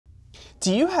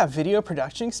Do you have video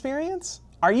production experience?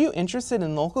 Are you interested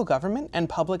in local government and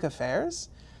public affairs?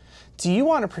 Do you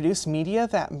want to produce media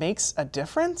that makes a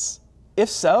difference? If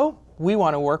so, we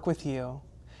want to work with you.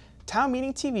 Town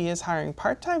Meeting TV is hiring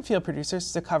part-time field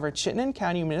producers to cover Chittenden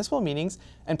County municipal meetings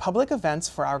and public events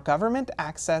for our government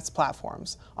access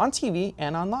platforms on TV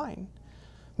and online.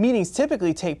 Meetings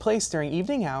typically take place during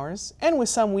evening hours and with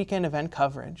some weekend event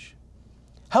coverage.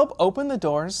 Help open the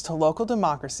doors to local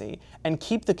democracy and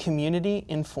keep the community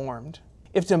informed.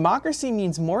 If democracy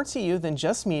means more to you than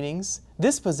just meetings,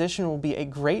 this position will be a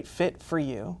great fit for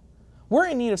you. We're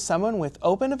in need of someone with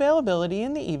open availability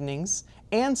in the evenings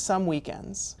and some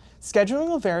weekends. Scheduling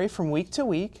will vary from week to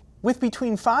week, with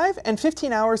between 5 and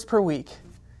 15 hours per week.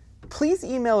 Please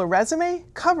email a resume,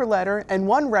 cover letter, and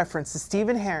one reference to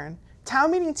Stephen Herron,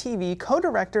 Town Meeting TV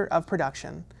Co-Director of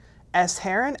Production.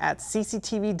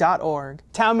 sherron@cctv.org.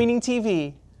 Town Meeting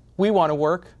TV, we want to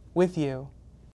work with you.